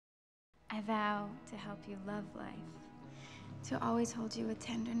I vow to help you love life, to always hold you with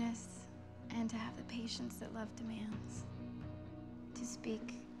tenderness, and to have the patience that love demands, to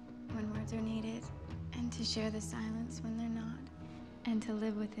speak when words are needed, and to share the silence when they're not, and to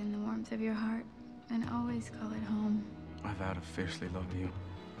live within the warmth of your heart and always call it home. I vow to fiercely love you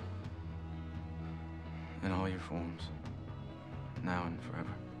in all your forms, now and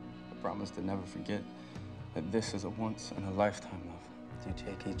forever. I promise to never forget that this is a once-in-a-lifetime love. Do you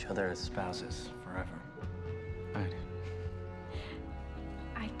take each other as spouses forever? I do.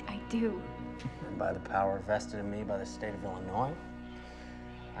 I do. And by the power vested in me by the state of Illinois,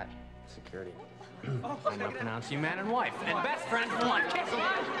 security. I now pronounce you man and wife and best friends for life. Kiss 'em.